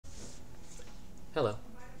Hello,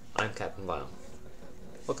 I'm Captain Vile.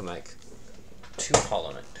 Welcome back to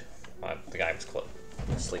Hollow Knight. The guy was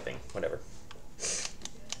sleeping, whatever.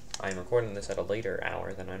 I'm recording this at a later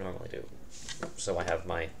hour than I normally do. So I have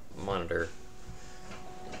my monitor.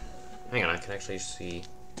 Hang on, I can actually see.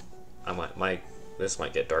 This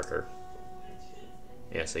might get darker.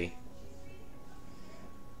 Yeah, see?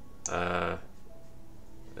 Yeah,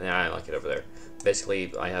 I like it over there.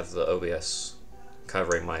 Basically, I have the OBS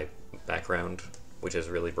covering my background, which is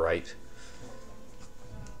really bright.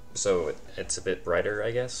 So it's a bit brighter,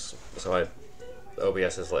 I guess. So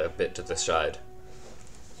OBS is like a bit to the side.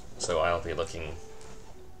 So I'll be looking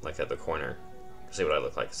like at the corner. See what I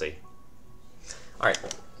look like, see? Alright.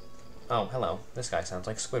 Oh, hello. This guy sounds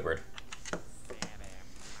like Squidward.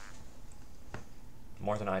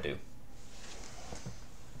 More than I do.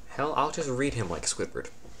 Hell, I'll just read him like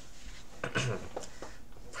Squidward.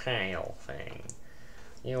 Pale thing.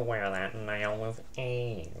 You wear that nail with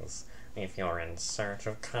ease. If you're in search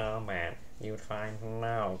of combat, you'd find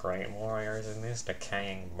no great warriors in this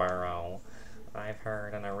decaying burrow. I've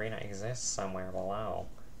heard an arena exists somewhere below.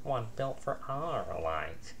 One built for our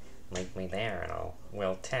alike. Meet me there and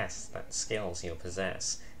we'll test the skills you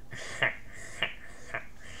possess.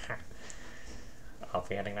 I'll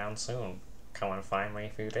be heading down soon. Come and find me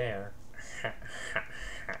if you dare.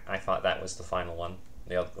 I thought that was the final one.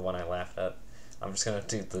 The one I laughed at. I'm just gonna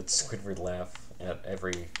do the Squidward laugh at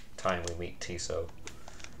every time we meet Tiso.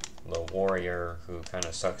 The warrior who kind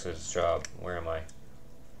of sucks at his job. Where am I?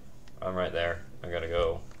 I'm right there. I gotta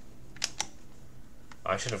go.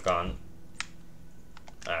 I should have gone.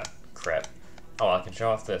 Ah, crap. Oh, I can show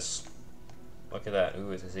off this. Look at that.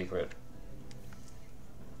 Ooh, it's a secret.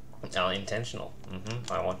 Intentional.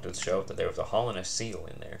 I wanted to show that there was a Hollowness seal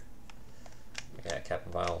in there. Yeah,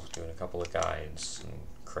 Captain Vile's doing a couple of guides and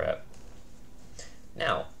crap.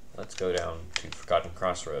 Now, let's go down to Forgotten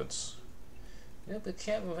Crossroads. No, but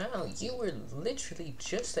Captain Vile, you were literally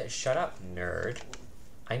just that. Shut up, nerd.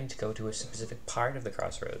 I need to go to a specific part of the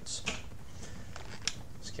crossroads.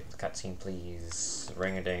 Skip the cutscene, please.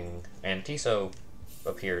 Ring-a-ding. And Tiso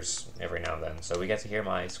appears every now and then, so we get to hear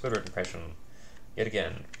my Squidward impression yet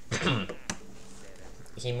again.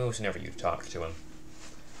 He moves whenever you talk to him.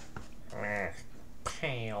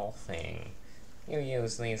 Pale thing. You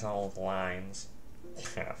use these old lines.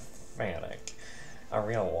 Pathetic. A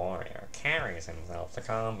real warrior carries himself to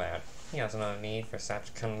combat. He has no need for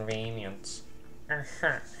such convenience. I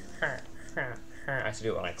have to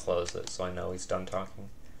do it when I close it, so I know he's done talking.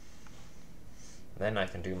 Then I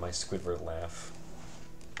can do my Squidward laugh.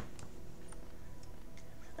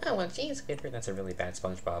 Oh, well, geez, Squidward, that's a really bad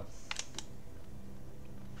SpongeBob.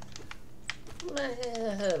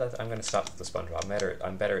 I'm gonna stop with the SpongeBob.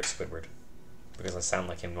 I'm better at Squidward, because I sound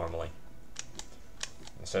like him normally.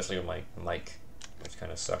 Especially with my mic, which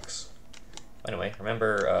kind of sucks. Anyway,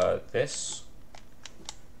 remember this?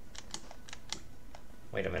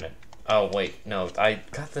 Wait a minute. Oh, wait, no, I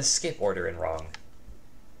got the skip order in wrong.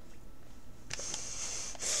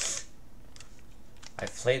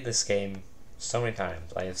 I've played this game so many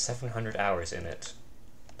times. I have 700 hours in it.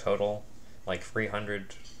 Total, like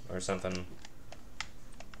 300 or something.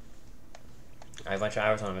 I have a bunch of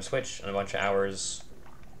hours on my Switch, and a bunch of hours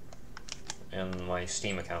in my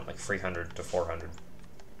Steam account, like 300 to 400.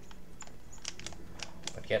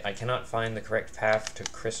 But yet, I cannot find the correct path to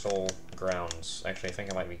Crystal Grounds. Actually, I think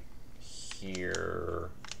it might be here.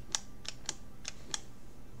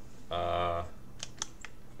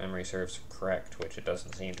 Memory serves correct, which it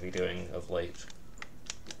doesn't seem to be doing of late.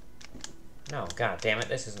 No, god damn it,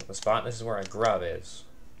 this isn't the spot. This is where a grub is.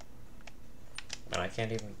 And I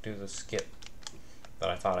can't even do the skip that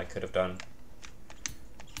I thought I could have done.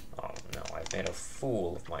 Oh no, I've made a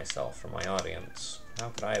fool of myself for my audience. How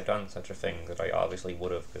could I have done such a thing that I obviously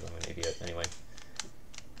would have, because I'm an idiot. Anyway.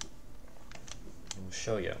 I'll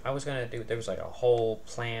show you. I was gonna do, there was like a whole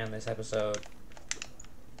plan this episode,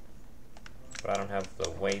 but I don't have the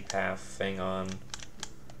waypath thing on.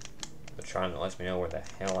 The charm that lets me know where the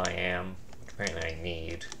hell I am, which apparently I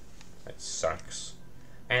need. That sucks.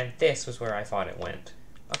 And this was where I thought it went.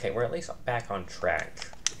 Okay, we're at least back on track.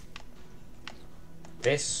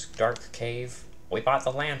 This dark cave, we bought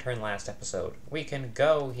the lantern last episode. We can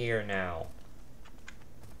go here now.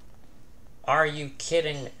 Are you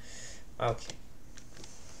kidding? Okay.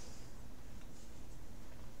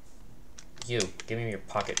 You, give me your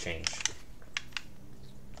pocket change.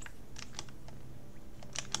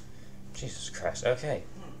 Jesus Christ, okay.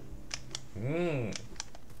 No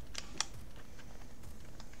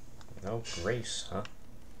grace, huh?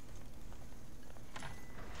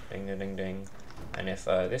 Ding ding ding ding. And if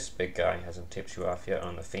this big guy hasn't tipped you off yet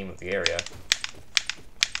on the theme of the area,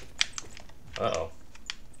 Uh-oh.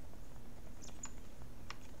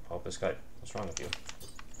 Oh, this guy. What's wrong with you?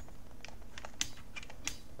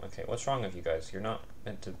 Okay, what's wrong with you guys? You're not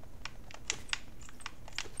meant to...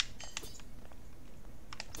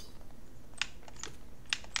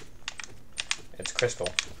 It's Cystal.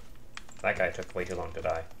 That guy took way too long to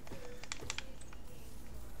die.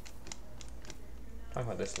 Talking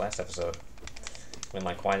about this last episode. When,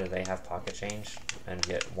 like, why do they have pocket change? And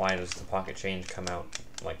yet, why does the pocket change come out,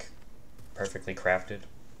 like, perfectly crafted?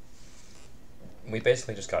 We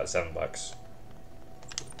basically just got $7.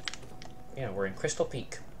 Yeah, we're in Cystal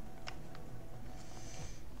Peak.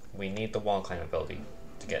 We need the wall climb ability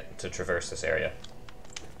to traverse this area.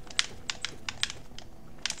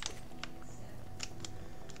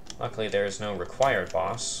 Luckily, there is no required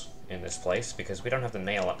boss in this place because we don't have the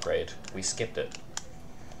nail upgrade. We skipped it.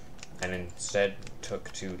 And instead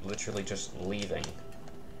took to literally just leaving.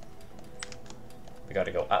 We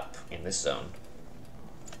gotta go up in this zone.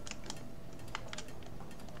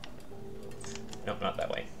 Nope, not that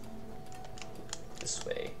way. This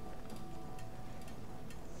way.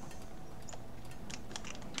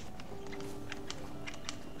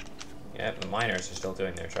 Yep, the miners are still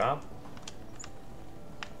doing their job.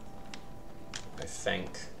 I think.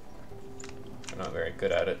 They're not very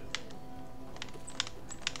good at it.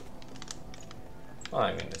 Well,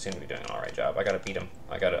 I mean, they seem to be doing an alright job. I gotta beat him.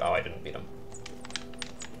 Oh, I didn't beat him.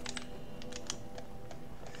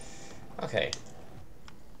 Okay.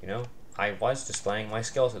 You know, I was displaying my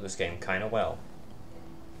skills at this game kinda well.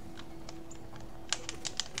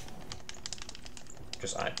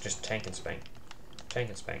 Just tank and spank. Tank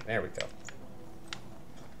and spank. There we go.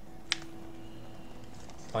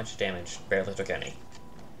 Punch damage. Barely took any.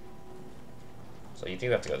 So you do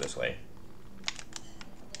have to go this way.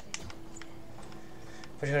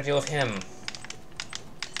 But you gotta deal with him.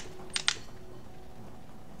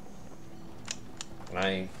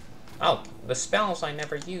 Oh, the spells I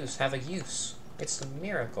never use have a use. It's a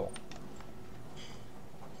miracle.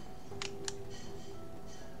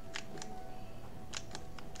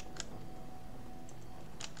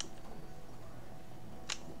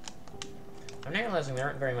 I'm now realizing there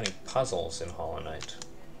aren't very many puzzles in Hollow Knight.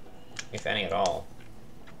 If any at all.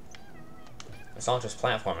 It's all just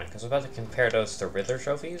platforming, because I'm about to compare those to Riddler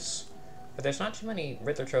trophies, but there's not too many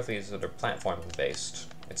Riddler trophies that are platforming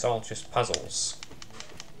based. It's all just puzzles.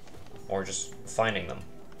 Or just finding them.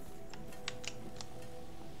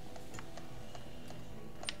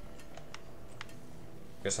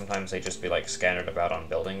 Because sometimes they just be like scattered about on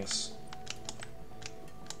buildings.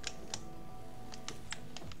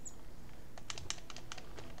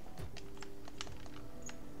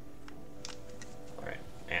 Alright,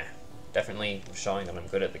 yeah. Definitely showing that I'm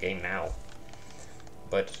good at the game now.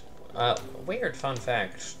 But, weird fun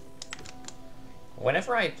fact.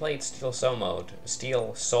 Whenever I played Steel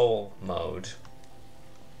Soul mode,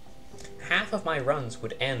 half of my runs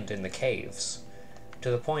would end in the caves,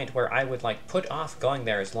 to the point where I would, like, put off going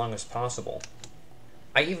there as long as possible.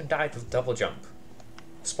 I even died with double jump.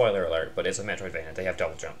 Spoiler alert, but it's a Metroidvania, they have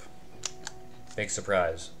double jump. Big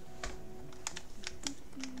surprise.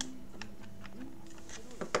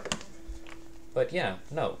 But yeah,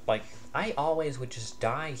 no, like, I always would just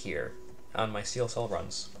die here on my Steel Soul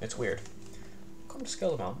runs. It's weird. Come to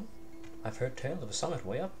scale the mountain. I've heard tale of a summit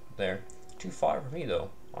way up there. Too far for me, though.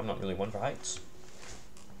 I'm not really one for heights.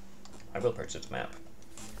 I will purchase the map.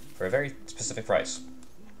 For a very specific price.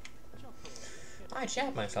 I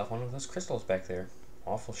jabbed myself one of those crystals back there.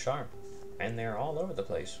 Awful sharp. And they're all over the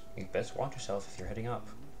place. You'd best watch yourself if you're heading up.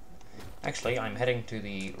 Actually, I'm heading to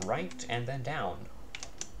the right and then down.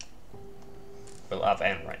 Well, up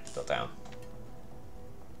and right, still down.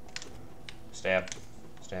 Stab.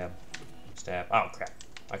 Stab. Stab. Oh, crap.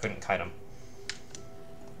 I couldn't kite him.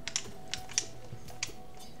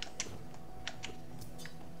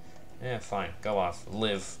 Yeah, fine. Go off.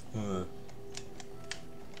 Live. Ugh.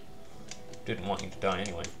 Didn't want you to die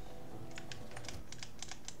anyway.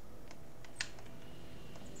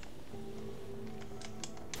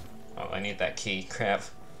 Oh, I need that key. Crap.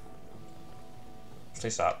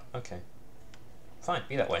 Please stop. Okay. Fine.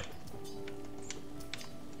 Be that way.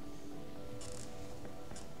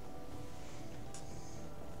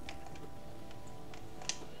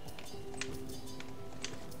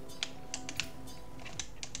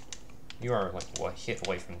 You are, like, a hit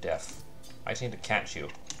away from death. I just need to catch you.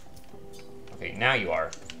 Okay, now you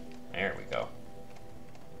are. There we go.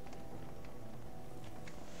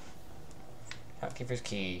 Shopkeeper's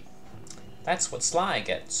key. That's what Sly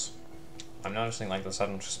gets. I'm noticing, like, the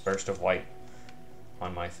sudden just burst of white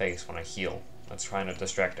on my face when I heal. That's kind of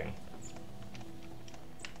distracting.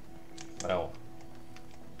 But oh.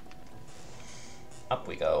 Up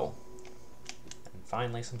we go. And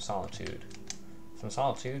finally some solitude. Some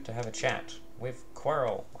solitude to have a chat with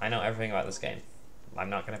Quirrell. I know everything about this game. I'm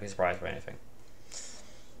not going to be surprised by anything.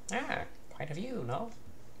 Ah, quite a view, no?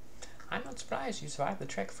 I'm not surprised you survived the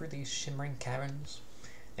trek through these shimmering caverns.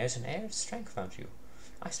 There's an air of strength about you.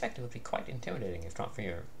 I expect it would be quite intimidating if not for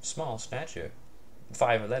your small stature.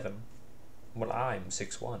 5'11". Well, I'm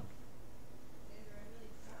 6'1".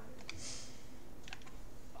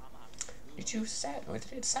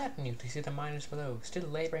 Did it sadden you to see the miners below, still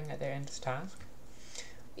laboring at their endless task?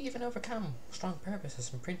 Even overcome, strong purpose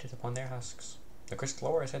has imprinted upon their husks. The crystal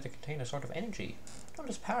ore is said to contain a sort of energy, not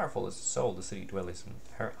as powerful as the soul the city dwellers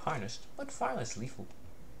harnessed, but far less lethal.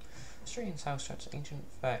 Strange how such ancient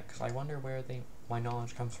facts, I wonder where my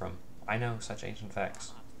knowledge comes from. I know such ancient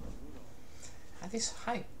facts. At this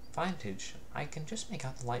height vantage, I can just make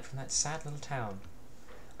out the light from that sad little town.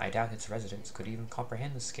 I doubt its residents could even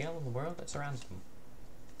comprehend the scale of the world that surrounds them.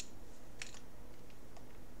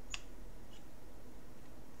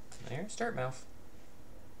 There's Dirtmouth.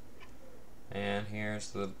 And here's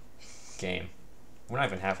the game. We're not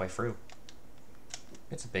even halfway through.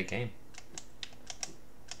 It's a big game.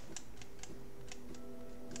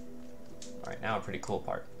 Alright, now a pretty cool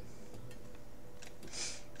part.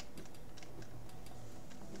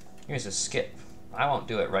 Here's a skip. I won't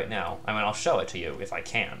do it right now. I mean, I'll show it to you if I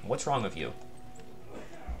can. What's wrong with you?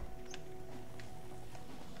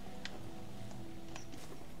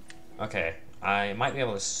 Okay, I might be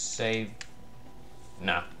able to save...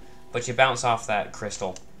 Nah. But you bounce off that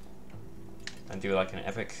crystal and do like an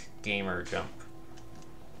epic gamer jump.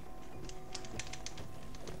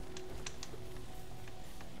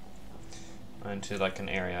 Into like an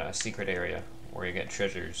area, a secret area, where you get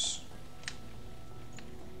treasures.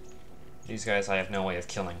 These guys I have no way of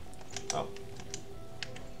killing. Oh.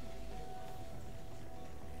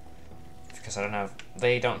 Because I don't have...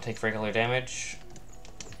 They don't take regular damage.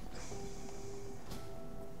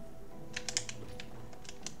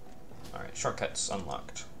 Alright, shortcuts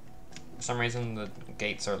unlocked. For some reason the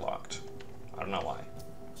gates are locked. I don't know why.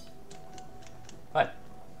 But...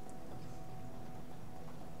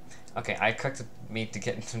 Okay, I cooked the meat to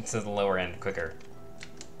get into the lower end quicker.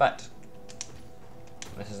 But...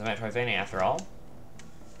 This is a Metroidvania after all.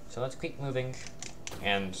 So let's keep moving.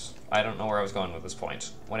 And I don't know where I was going with this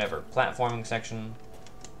point. Whatever. Platforming section.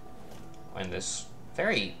 And this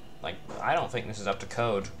very, like, I don't think this is up to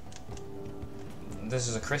code. This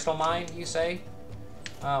is a crystal mine, you say?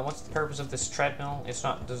 What's the purpose of this treadmill? It's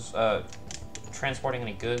not transporting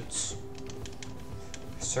any goods.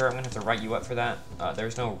 Sir, I'm gonna have to write you up for that.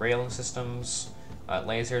 There's no railing systems.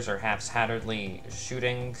 Lasers are haphazardly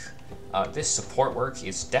shooting. This support work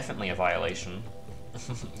is definitely a violation.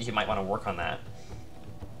 You might want to work on that.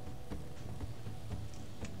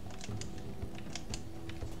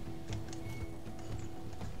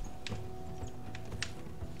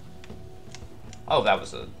 Oh, that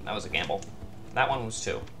was a gamble. That one was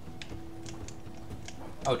too.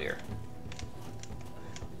 Oh dear.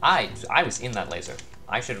 I was in that laser.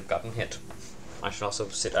 I should have gotten hit. I should also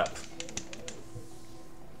sit up.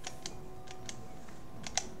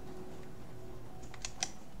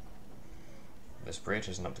 This bridge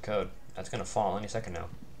isn't up to code. That's gonna fall any second now.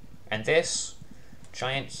 And this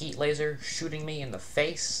giant heat laser shooting me in the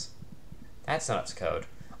face? That's not up to code.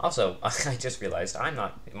 Also, I just realized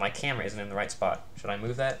my camera isn't in the right spot. Should I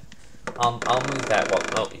move that? I'll move that. Well,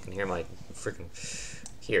 oh, you can hear my freaking...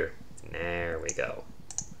 Here. There we go.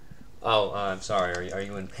 Oh, I'm sorry. Are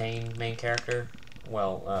you in pain, main character?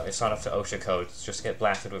 Well, it's not up to OSHA codes. Just get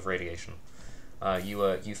blasted with radiation.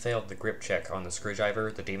 You failed the grip check on the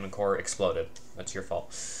screwdriver. The demon core exploded. That's your fault.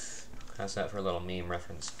 How's that for a little meme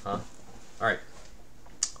reference, huh? Alright.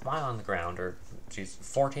 While on the ground, or, geez,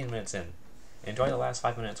 14 minutes in. Enjoy the last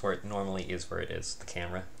 5 minutes where it normally is where it is, the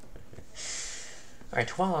camera.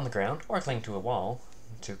 Alright, while on the ground, or cling to a wall,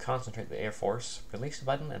 to concentrate the air force, release the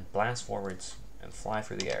button and blast forwards and fly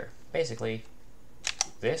through the air. Basically,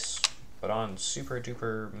 this, but on super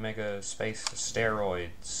duper mega space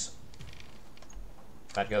steroids.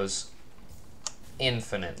 That goes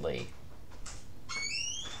infinitely.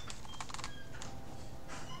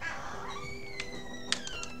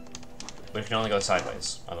 But it can only go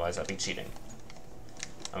sideways, otherwise that'd be cheating.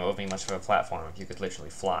 It wouldn't be much of a platform if you could literally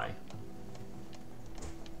fly.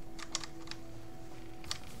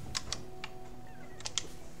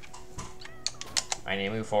 I need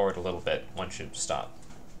to move forward a little bit, one should stop.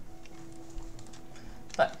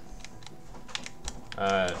 But,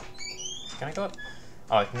 can I go up?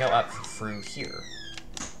 Oh, I can go up through here.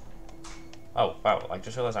 Oh, wow, I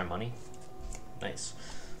just realized our money. Nice.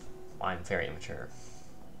 I'm very immature.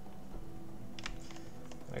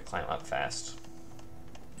 I climb up fast.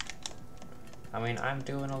 I mean, I'm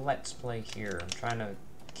doing a let's play here. I'm trying to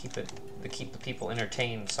keep the people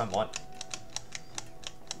entertained somewhat.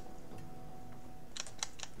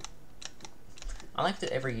 I like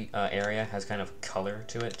that every area has kind of color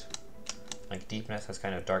to it. Like Deepness has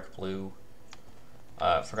kind of dark blue.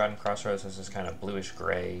 Forgotten Crossroads has this kind of bluish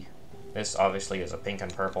gray. This obviously is a pink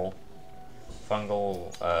and purple.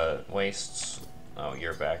 Fungal Wastes. Oh,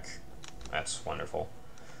 you're back. That's wonderful.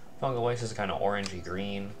 Fungal Waste is kind of orangey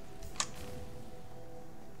green.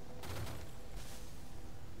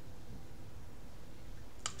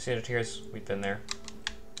 Cedar Tears, we've been there.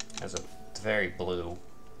 It's very blue.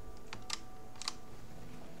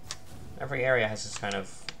 Every area has this kind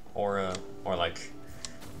of aura or like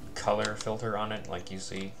color filter on it, like you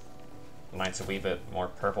see. Mine's a wee bit more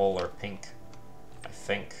purple or pink, I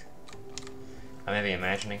think. I may be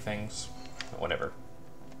imagining things, but whatever.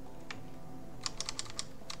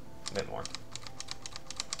 A bit more.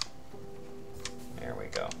 There we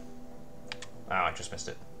go. Oh, I just missed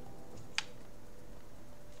it.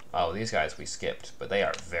 Oh, these guys we skipped, but they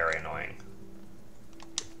are very annoying.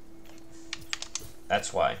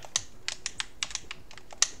 That's why.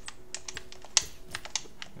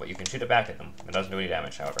 But you can shoot it back at them. It doesn't do any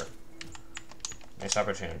damage, however. Nice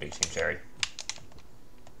opportunity, Team Cherry.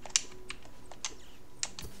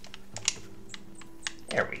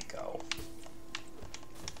 There we go.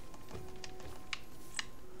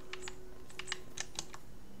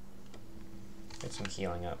 Get some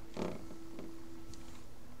healing up.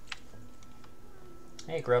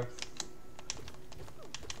 Hey, Grub.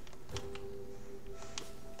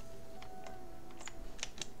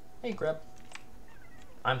 Hey, Grub.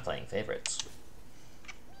 I'm playing favorites.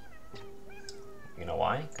 You know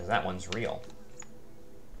why? Because that one's real.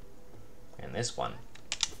 And this one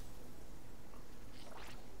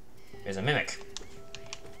is a mimic.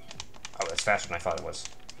 Oh, that's faster than I thought it was.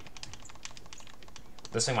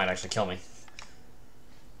 This thing might actually kill me.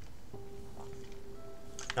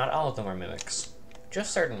 Not all of them are mimics.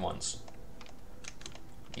 Just certain ones.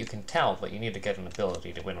 You can tell, but you need to get an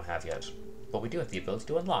ability that we don't have yet. But we do have the ability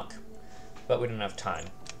to unlock. But we don't have time.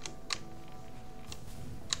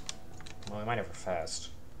 Well, we might have her fast.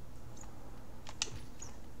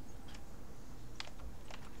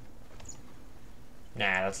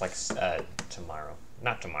 Nah, that's like tomorrow.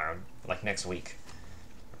 Not tomorrow, like next week.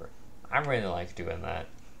 I really like doing that.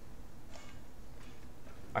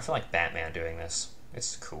 I feel like Batman doing this.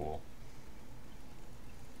 It's cool.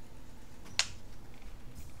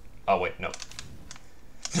 Oh wait, no.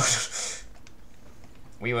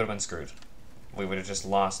 We would have been screwed. We would have just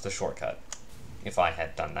lost the shortcut if I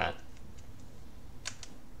had done that.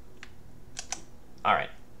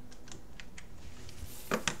 Alright.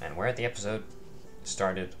 And where the episode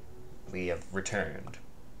started, we have returned.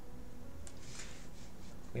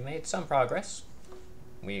 We made some progress.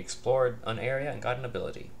 We explored an area and got an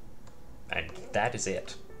ability. And that is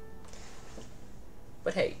it.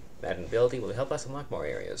 But hey, that ability will help us unlock more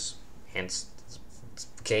areas. Hence,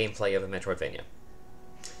 gameplay of a Metroidvania.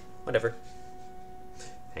 Whatever.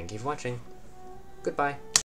 Thank you for watching. Goodbye.